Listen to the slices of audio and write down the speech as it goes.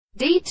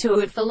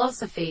Detoured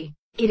philosophy.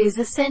 It is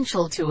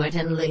essential to it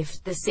and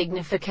lift the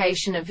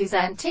signification of his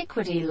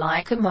antiquity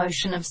like a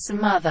motion of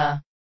some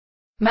other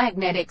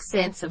magnetic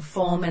sense of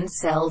form and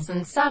cells,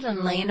 and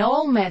suddenly in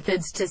all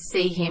methods to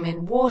see him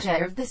in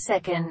water of the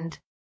second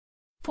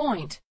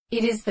point.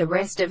 It is the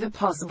rest of a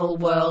possible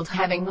world,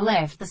 having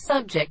left the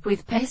subject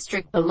with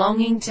Pestrick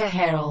belonging to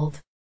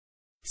Herald.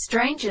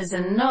 Strangers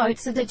and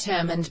notes are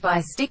determined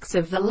by sticks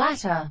of the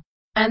latter,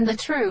 and the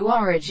true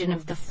origin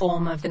of the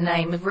form of the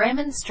name of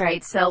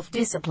remonstrate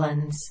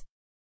self-disciplines,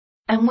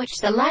 and which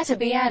the latter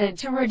be added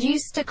to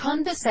reduce to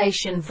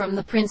conversation from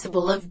the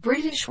principle of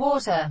British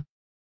water,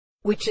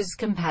 which is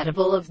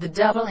compatible of the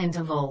double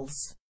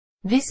intervals.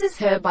 This is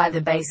her by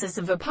the basis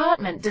of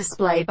apartment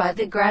display by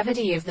the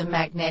gravity of the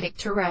magnetic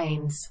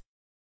terrains.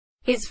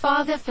 His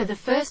father for the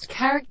first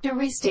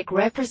characteristic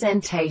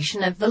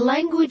representation of the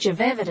language of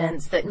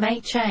evidence that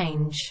may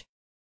change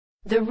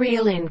the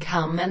real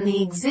income and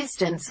the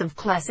existence of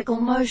classical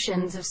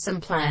motions of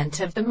some plant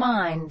of the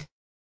mind.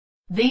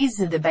 These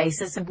are the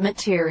basis of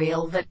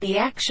material that the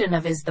action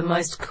of is the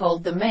most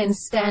called the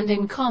men's stand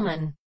in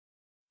common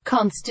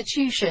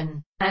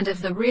constitution, and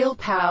of the real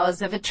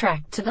powers of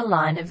attract to the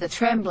line of the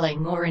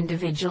trembling or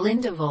individual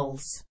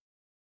intervals,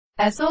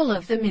 as all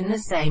of them in the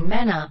same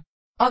manner,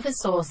 of a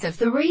source of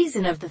the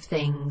reason of the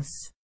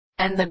things,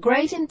 and the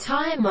great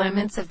entire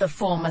moments of the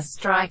former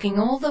striking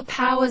all the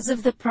powers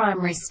of the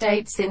primary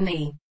states in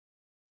the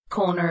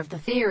corner of the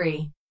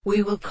theory.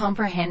 We will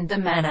comprehend the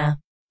manner,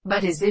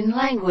 but is in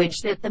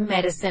language that the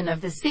medicine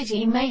of the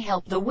city may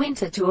help the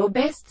winter to a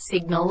best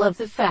signal of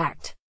the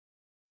fact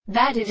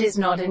that it is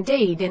not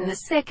indeed in the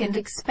second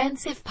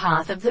expensive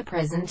path of the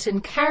present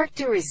and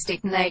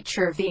characteristic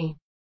nature of the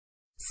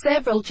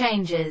several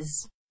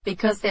changes,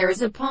 because there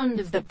is a pond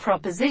of the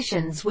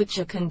propositions which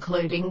are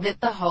concluding that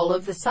the whole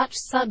of the such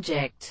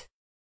subject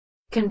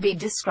can be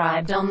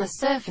described on the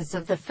surface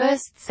of the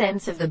first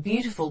sense of the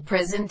beautiful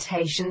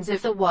presentations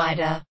of the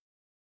wider,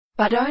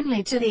 but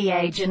only to the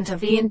agent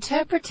of the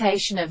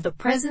interpretation of the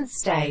present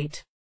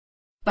state,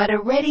 but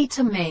are ready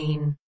to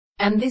mean.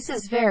 And this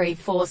is very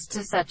forced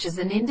to such as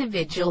an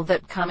individual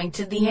that coming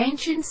to the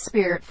ancient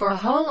spirit for a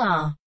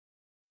whole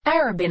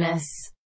Arabinus,